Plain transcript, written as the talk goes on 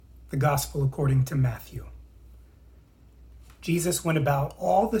The Gospel according to Matthew. Jesus went about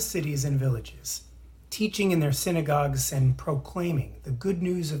all the cities and villages, teaching in their synagogues and proclaiming the good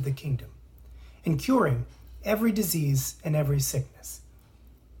news of the kingdom, and curing every disease and every sickness.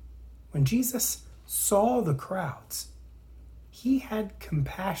 When Jesus saw the crowds, he had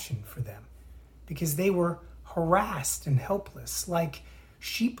compassion for them because they were harassed and helpless, like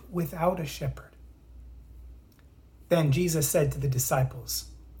sheep without a shepherd. Then Jesus said to the disciples,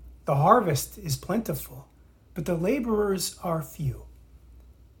 "The harvest is plentiful, but the laborers are few.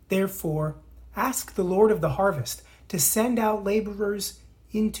 Therefore, ask the Lord of the harvest to send out laborers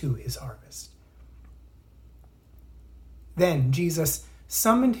into his harvest." Then Jesus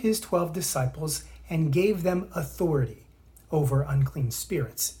summoned his 12 disciples and gave them authority over unclean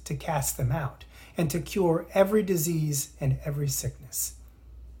spirits to cast them out and to cure every disease and every sickness.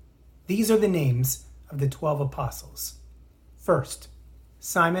 These are the names of the 12 apostles. First,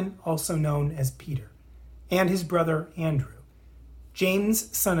 Simon, also known as Peter, and his brother Andrew,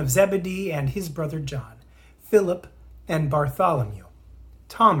 James, son of Zebedee, and his brother John, Philip and Bartholomew,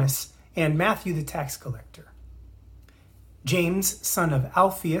 Thomas and Matthew the tax collector, James, son of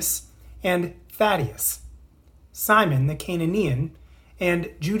Alphaeus, and Thaddeus, Simon the Canaanian,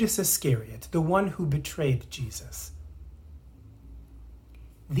 and Judas Iscariot, the one who betrayed Jesus.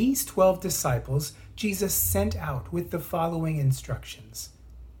 These 12 disciples Jesus sent out with the following instructions.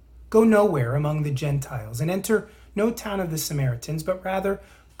 Go nowhere among the Gentiles and enter no town of the Samaritans, but rather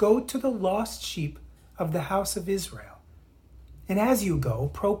go to the lost sheep of the house of Israel. And as you go,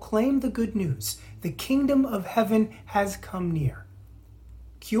 proclaim the good news. The kingdom of heaven has come near.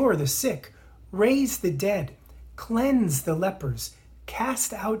 Cure the sick, raise the dead, cleanse the lepers,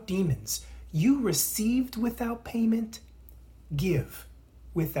 cast out demons. You received without payment, give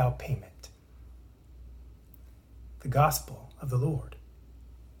without payment. The Gospel of the Lord.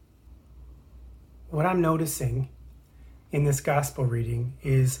 What I'm noticing in this Gospel reading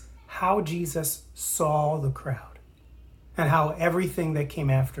is how Jesus saw the crowd and how everything that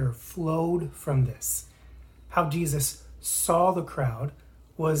came after flowed from this. How Jesus saw the crowd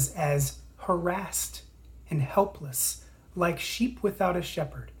was as harassed and helpless, like sheep without a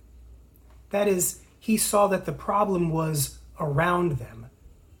shepherd. That is, he saw that the problem was around them.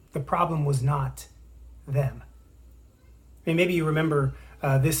 The problem was not them. I mean, maybe you remember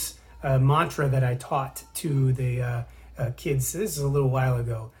this mantra that I taught to the kids. This is a little while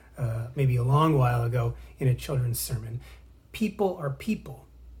ago, maybe a long while ago in a children's sermon. People are people.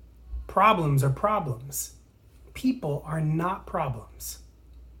 Problems are problems. People are not problems.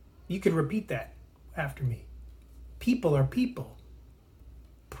 You could repeat that after me. People are people.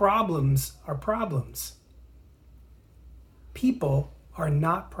 Problems are problems. People are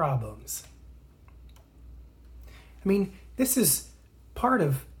not problems. I mean, this is part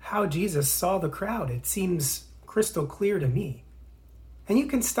of how Jesus saw the crowd. It seems crystal clear to me. And you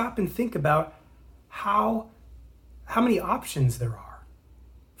can stop and think about how many options there are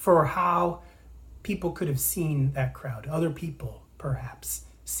for how people could have seen that crowd. Other people, perhaps,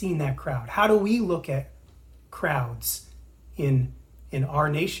 seen that crowd. How do we look at crowds in our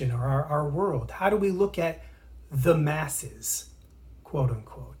nation or our world? How do we look at the masses, quote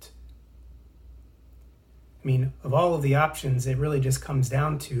unquote? I mean, of all of the options, it really just comes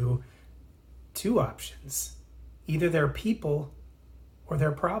down to two options. Either they're people or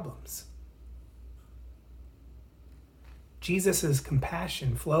they're problems. Jesus'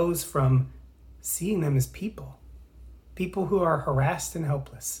 compassion flows from seeing them as people who are harassed and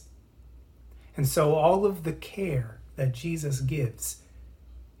helpless. And so all of the care that Jesus gives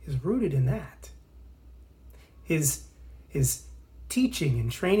is rooted in that. His teaching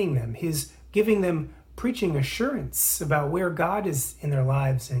and training them, his giving them preaching assurance about where God is in their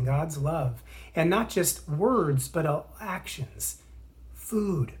lives and God's love. And not just words, but actions.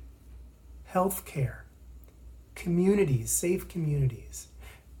 Food, health care, communities, safe communities.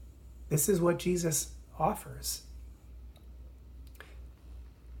 This is what Jesus offers.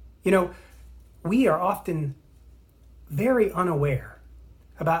 You know, we are often very unaware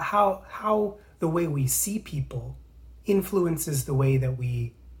about how the way we see people influences the way that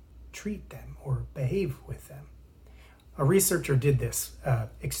we treat them or behave with them. A researcher did this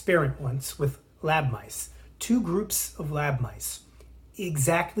experiment once with lab mice. 2 groups of lab mice,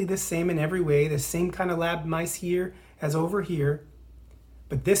 exactly the same in every way, the same kind of lab mice here as over here.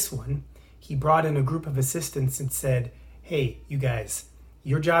 But this one, he brought in a group of assistants and said, "Hey, you guys,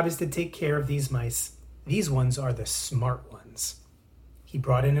 your job is to take care of these mice. These ones are the smart ones." He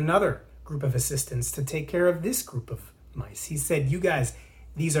brought in another group of assistants to take care of this group of mice. He said, "You guys,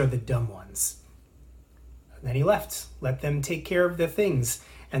 these are the dumb ones." And then he left, let them take care of the things.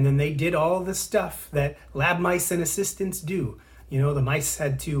 And then they did all the stuff that lab mice and assistants do. The mice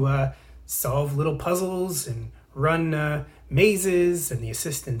had to solve little puzzles and run mazes, and the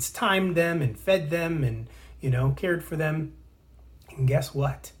assistants timed them and fed them and, cared for them. And guess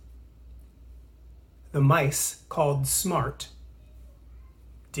what? The mice, called smart,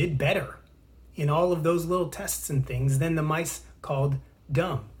 did better in all of those little tests and things than the mice called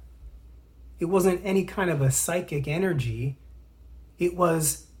dumb. It wasn't any kind of a psychic energy. It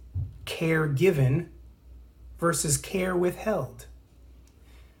was care given versus care withheld.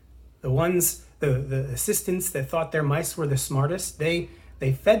 The assistants that thought their mice were the smartest, they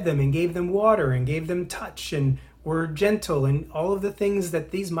fed them and gave them water and gave them touch and were gentle and all of the things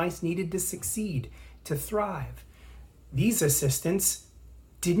that these mice needed to succeed, to thrive. These assistants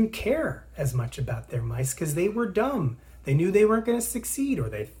didn't care as much about their mice because they were dumb. They knew they weren't going to succeed, or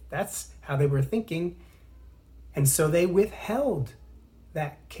that's how they were thinking. And so they withheld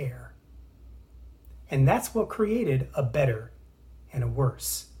that care. And that's what created a better and a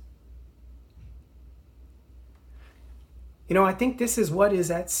worse. I think this is what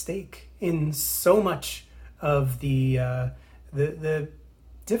is at stake in so much of the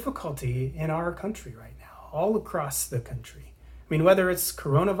difficulty in our country right now, all across the country. Whether it's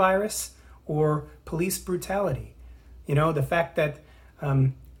coronavirus or police brutality, the fact that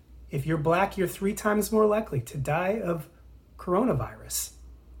if you're black, you're 3 times more likely to die of coronavirus.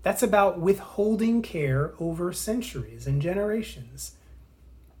 That's about withholding care over centuries and generations.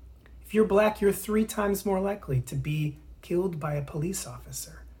 If you're black, you're 3 times more likely to be killed by a police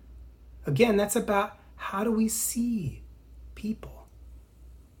officer. Again, that's about how do we see people.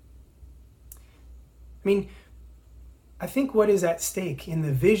 I think what is at stake in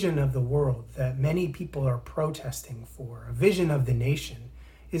the vision of the world that many people are protesting for, a vision of the nation,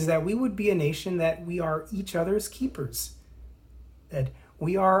 is that we would be a nation that we are each other's keepers, that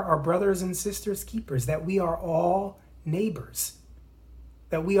we are our brothers and sisters' keepers, that we are all neighbors,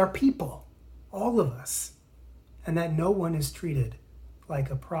 that we are people, all of us, and that no one is treated like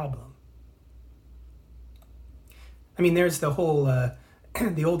a problem. There's the whole,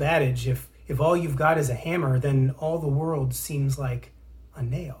 the old adage, if all you've got is a hammer, then all the world seems like a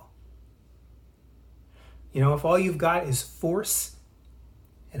nail. If all you've got is force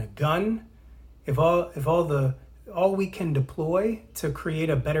and a gun, if all we can deploy to create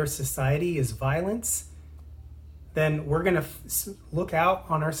a better society is violence, then we're going to look out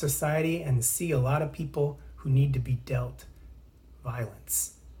on our society and see a lot of people who need to be dealt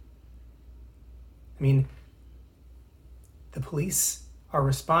violence. The police are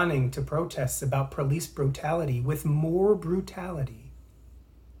responding to protests about police brutality with more brutality.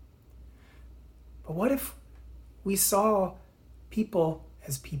 But what if we saw people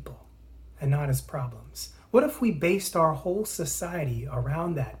as people and not as problems? What if we based our whole society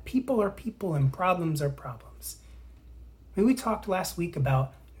around that? People are people and problems are problems. We talked last week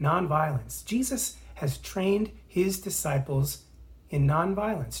about nonviolence. Jesus has trained his disciples in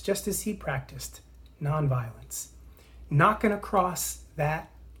nonviolence, just as he practiced nonviolence. Not going to cross that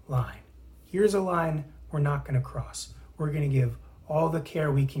line. Here's a line we're not going to cross. We're going to give all the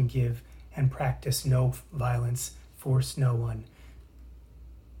care we can give and practice no violence, force no one.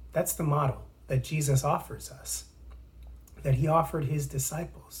 That's the model that Jesus offers us, that he offered his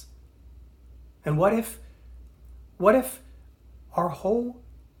disciples. And what if our whole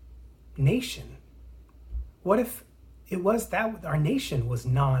nation, what if it was that our nation was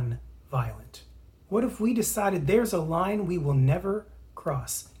non-violent? What if we decided there's a line we will never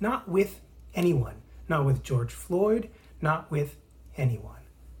cross? Not with anyone, not with George Floyd, not with anyone.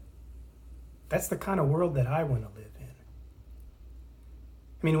 That's the kind of world that I want to live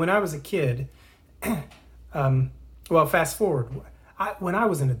in. When I was a kid, fast forward, when I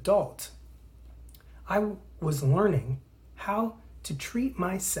was an adult, I was learning how to treat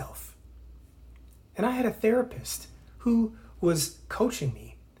myself. And I had a therapist who was coaching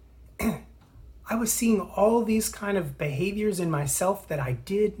me. I was seeing all these kind of behaviors in myself that I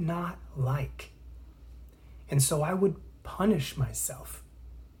did not like. And so I would punish myself.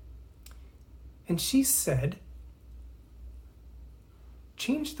 And she said,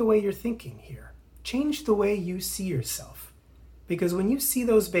 change the way you're thinking here. Change the way you see yourself. Because when you see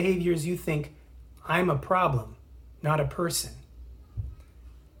those behaviors, you think, I'm a problem, not a person.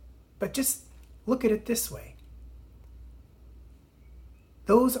 But just look at it this way.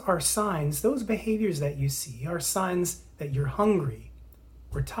 Those are signs, those behaviors that you see are signs that you're hungry,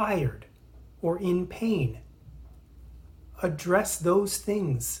 or tired, or in pain. Address those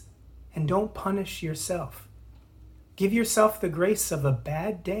things and don't punish yourself. Give yourself the grace of a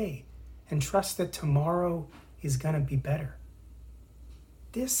bad day and trust that tomorrow is going to be better.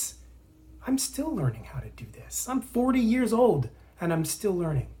 I'm still learning how to do this. I'm 40 years old and I'm still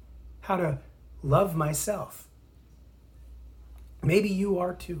learning how to love myself. Maybe you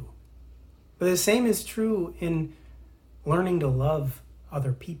are too. But the same is true in learning to love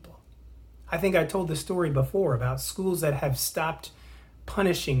other people. I think I told the story before about schools that have stopped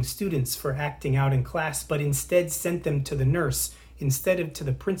punishing students for acting out in class, but instead sent them to the nurse instead of to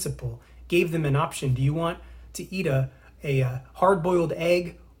the principal, gave them an option. Do you want to eat a hard-boiled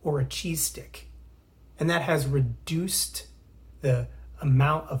egg or a cheese stick? And that has reduced the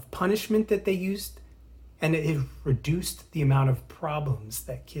amount of punishment that they used, and it has reduced the amount of problems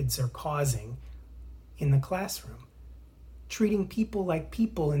that kids are causing in the classroom. Treating people like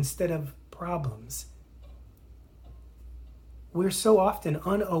people instead of problems. We're so often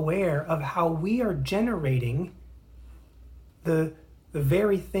unaware of how we are generating the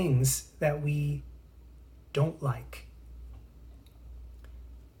very things that we don't like.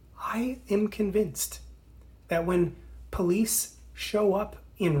 I am convinced that when police show up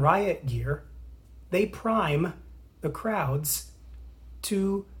in riot gear, they prime the crowds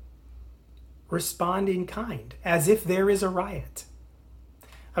to respond in kind, as if there is a riot.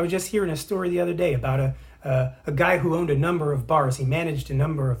 I was just hearing a story the other day about a guy who owned a number of bars. He managed a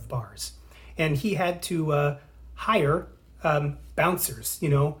number of bars. And he had to hire bouncers,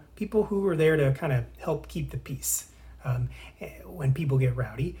 people who were there to kind of help keep the peace when people get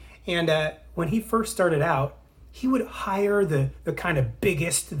rowdy. And when he first started out, he would hire the kind of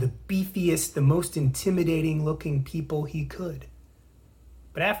biggest, the beefiest, the most intimidating looking people he could.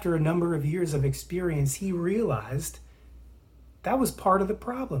 But after a number of years of experience, he realized that was part of the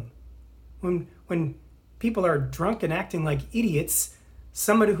problem. When people are drunk and acting like idiots,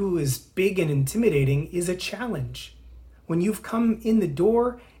 somebody who is big and intimidating is a challenge. When you've come in the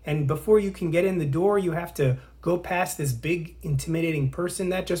door and before you can get in the door, you have to go past this big intimidating person,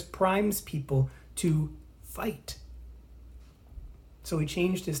 that just primes people to fight. So he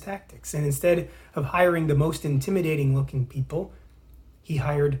changed his tactics. And instead of hiring the most intimidating looking people, he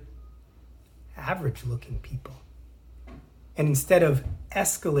hired average looking people. And instead of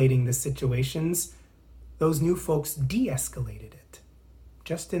escalating the situations, those new folks de-escalated it.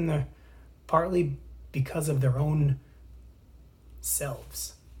 Just partly because of their own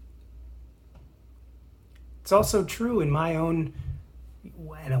selves. It's also true in my own,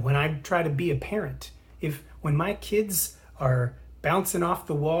 when I try to be a parent. When my kids are bouncing off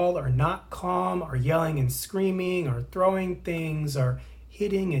the wall, or not calm, or yelling and screaming, or throwing things, or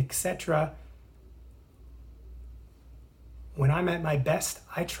hitting, etc., when I'm at my best,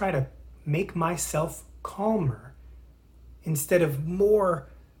 I try to make myself calmer instead of more.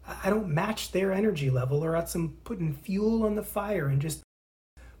 I don't match their energy level, or else I'm putting fuel on the fire and just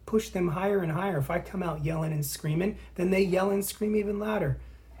push them higher and higher. If I come out yelling and screaming, then they yell and scream even louder.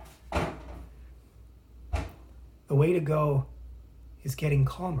 The way to go is getting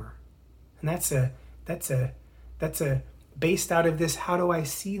calmer. And that's based out of this: how do I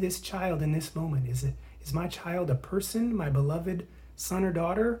see this child in this moment? Is my child a person, my beloved son or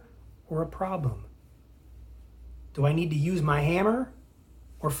daughter, or a problem? Do I need to use my hammer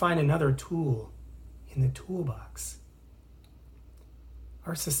or find another tool in the toolbox?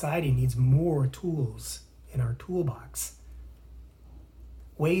 Our society needs more tools in our toolbox.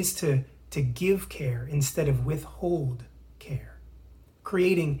 Ways to give care instead of withhold care.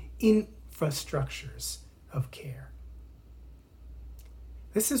 Creating infrastructures of care.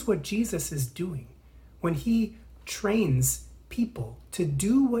 This is what Jesus is doing when he trains people to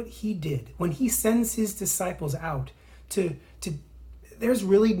do what he did. When he sends his disciples out there's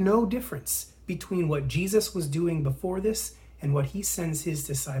really no difference between what Jesus was doing before this and what he sends his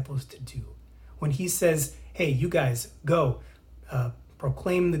disciples to do. When he says, hey, you guys, go,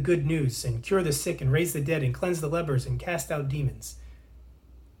 proclaim the good news and cure the sick and raise the dead and cleanse the lepers and cast out demons.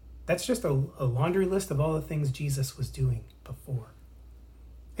 That's just a laundry list of all the things Jesus was doing before.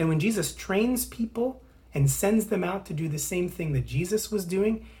 And when Jesus trains people and sends them out to do the same thing that Jesus was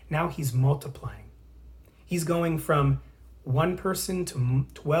doing, now he's multiplying. He's going from one person to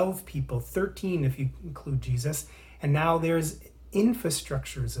 12 people, 13 if you include Jesus, and now there's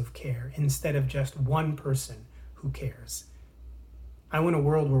infrastructures of care instead of just one person who cares. I want a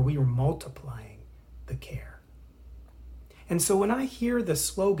world where we are multiplying the care. And so when I hear the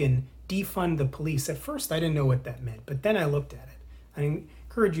slogan, defund the police, at first I didn't know what that meant, but then I looked at it. I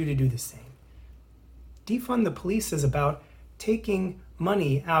encourage you to do the same. Defund the police is about taking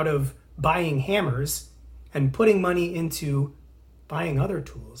money out of buying hammers and putting money into buying other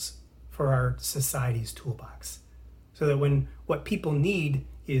tools for our society's toolbox. So that when what people need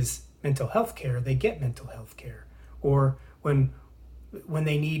is mental health care, they get mental health care. Or when when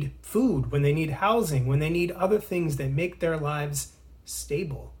they need food, when they need housing, when they need other things that make their lives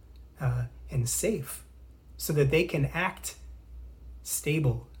stable and safe so that they can act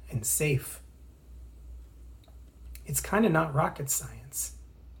stable and safe. It's kind of not rocket science.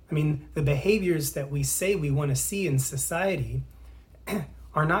 I mean, the behaviors that we say we want to see in society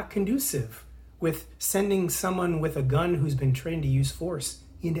are not conducive with sending someone with a gun who's been trained to use force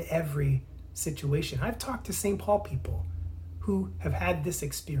into every situation. I've talked to St. Paul people who have had this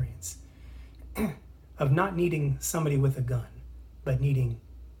experience of not needing somebody with a gun, but needing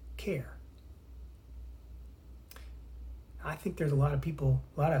care. I think there's a lot of people,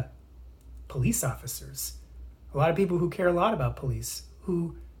 a lot of police officers, a lot of people who care a lot about police,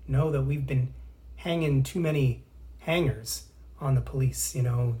 who know that we've been hanging too many hangers on the police,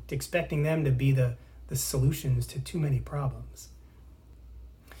 expecting them to be the solutions to too many problems.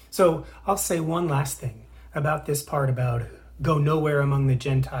 So I'll say one last thing about this part about go nowhere among the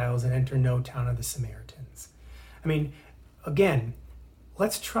Gentiles and enter no town of the Samaritans. I mean, again,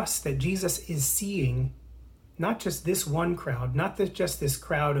 let's trust that Jesus is seeing not just this one crowd, not just this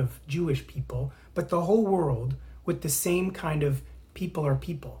crowd of Jewish people, but the whole world with the same kind of people are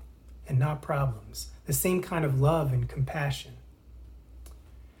people and not problems, the same kind of love and compassion.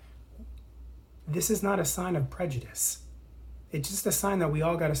 This is not a sign of prejudice. It's just a sign that we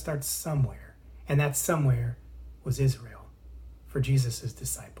all got to start somewhere, and that somewhere was Israel for Jesus'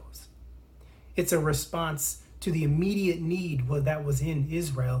 disciples. It's a response to the immediate need that was in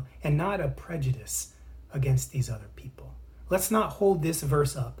Israel and not a prejudice against these other people. Let's not hold this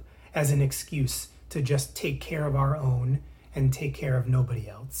verse up as an excuse to just take care of our own and take care of nobody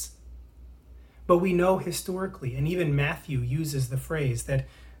else. But we know historically, and even Matthew uses the phrase that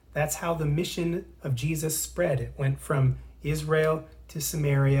that's how the mission of Jesus spread. It went from Israel to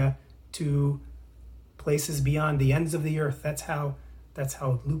Samaria to places beyond the ends of the earth. That's how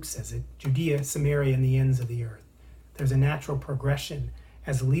Luke says it. Judea, Samaria, and the ends of the earth. There's a natural progression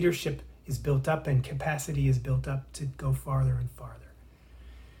as leadership is built up and capacity is built up to go farther and farther.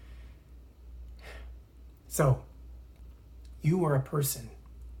 So, you are a person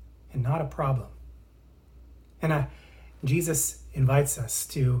and not a problem. And Jesus invites us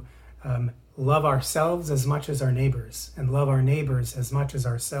to love ourselves as much as our neighbors, and love our neighbors as much as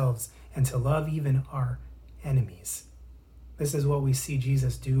ourselves, and to love even our enemies. This is what we see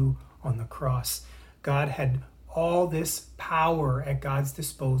Jesus do on the cross. God had all this power at God's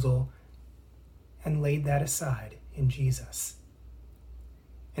disposal and laid that aside in Jesus.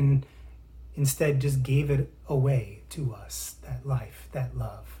 And instead just gave it away to us, that life, that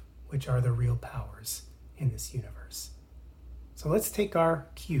love, which are the real powers in this universe. So let's take our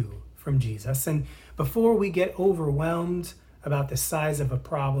cue from Jesus. And before we get overwhelmed about the size of a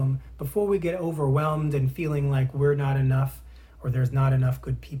problem, before we get overwhelmed and feeling like we're not enough or there's not enough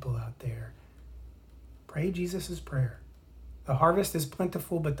good people out there, pray Jesus' prayer. The harvest is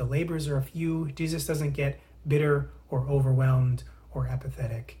plentiful, but the labors are few. Jesus doesn't get bitter or overwhelmed or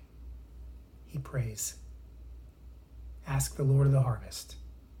apathetic. He prays. Ask the Lord of the harvest.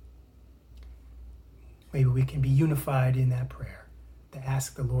 Maybe we can be unified in that prayer, to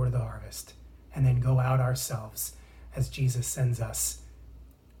ask the Lord of the harvest, and then go out ourselves as Jesus sends us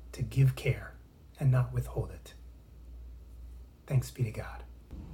to give care and not withhold it. Thanks be to God.